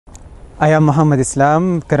I am Mohammed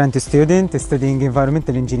Islam, current student studying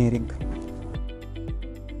environmental engineering.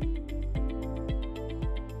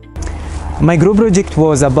 My group project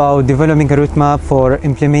was about developing a roadmap for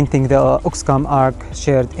implementing the Oxfam ARC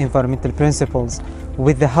shared environmental principles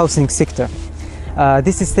with the housing sector.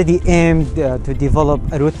 This study aimed to develop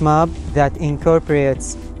a roadmap that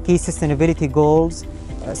incorporates key sustainability goals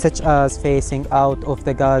such as phasing out of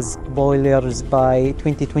the gas boilers by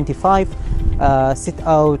 2025, set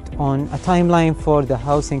out on a timeline for the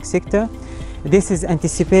housing sector. This is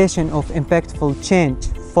anticipation of impactful change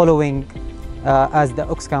following as the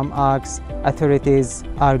Oxfam ARC's authorities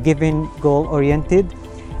are given goal-oriented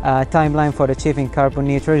timeline for achieving carbon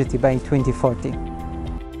neutrality by 2040.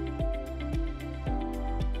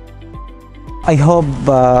 I hope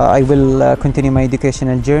I will continue my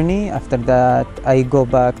educational journey. After that, I go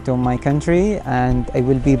back to my country and I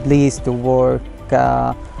will be pleased to work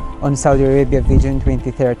on Saudi Arabia Vision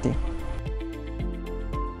 2030.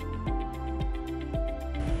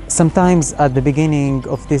 Sometimes at the beginning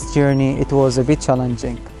of this journey, it was a bit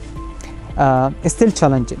challenging. It's still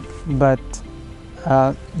challenging, but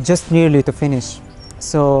just nearly to finish.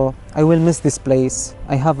 So I will miss this place.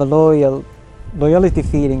 I have a loyalty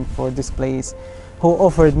feeling for this place, who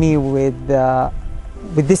offered me with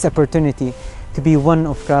this opportunity to be one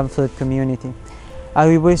of Cranfield community.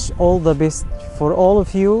 I wish all the best for all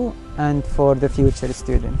of you and for the future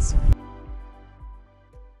students.